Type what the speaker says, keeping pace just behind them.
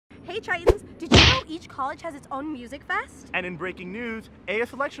Hey Tritons, did you know each college has its own music fest? And in breaking news,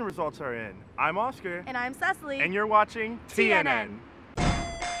 AS election results are in. I'm Oscar. And I'm Cecily. And you're watching TNN.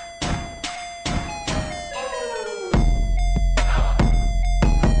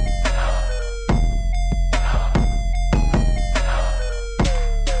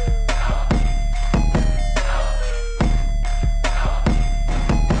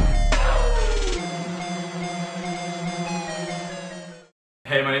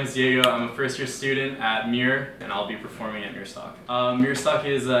 Hey, my name is Diego. I'm a first-year student at Muir, and I'll be performing at Muirstock. Muirstock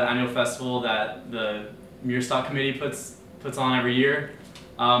is an annual festival that the Muirstock committee puts on every year.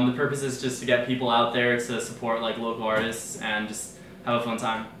 The purpose is just to get people out there to support local artists and just have a fun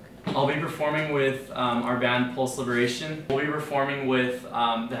time. I'll be performing with our band Pulse Liberation. We'll be performing with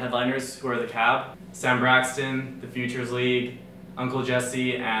the headliners, who are the Cab, Sam Braxton, the Futures League, Uncle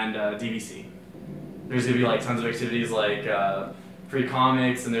Jesse, and DVC. There's going to be tons of activities like free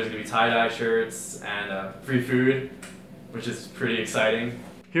comics, and there's going to be tie-dye shirts and free food, which is pretty exciting.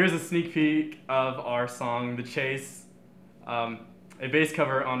 Here's a sneak peek of our song, The Chase, a bass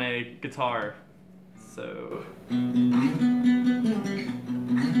cover on a guitar. So.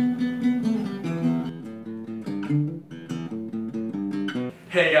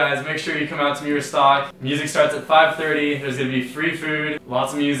 Hey guys, make sure you come out to Muirstock. Music starts at 5:30. There's going to be free food,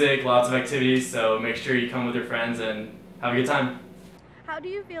 lots of music, lots of activities, so make sure you come with your friends and have a good time. How do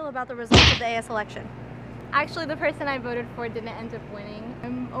you feel about the results of the AS election? Actually, the person I voted for didn't end up winning.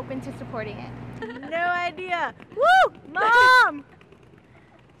 I'm open to supporting it. No idea. Woo! Mom!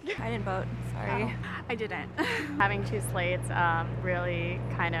 I didn't vote, sorry. Oh, I didn't. Having two slates really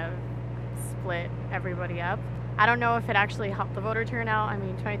kind of split everybody up. I don't know if it actually helped the voter turnout. I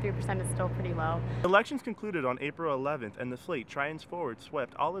mean, 23% is still pretty low. Elections concluded on April 11th, and the slate Tritons Forward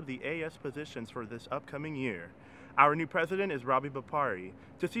swept all of the AS positions for this upcoming year. Our new president is Robbie Bapari.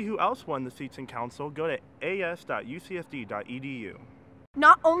 To see who else won the seats in council, go to as.ucsd.edu.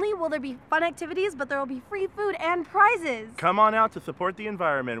 Not only will there be fun activities, but there will be free food and prizes. Come on out to support the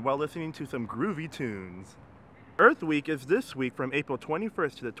environment while listening to some groovy tunes. Earth Week is this week from April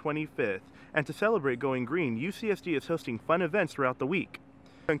 21st to the 25th, and to celebrate going green, UCSD is hosting fun events throughout the week.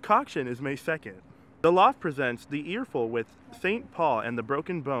 Concoction is May 2nd. The Loft presents The Earful with St. Paul and the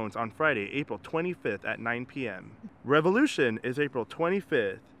Broken Bones on Friday, April 25th at 9 p.m. Revolution is April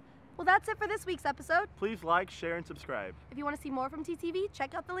 25th. Well, that's it for this week's episode. Please like, share, and subscribe. If you want to see more from TTV,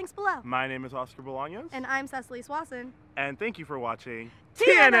 check out the links below. My name is Oscar Bolaños. And I'm Cecily Swasson. And thank you for watching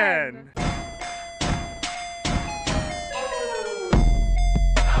TNN!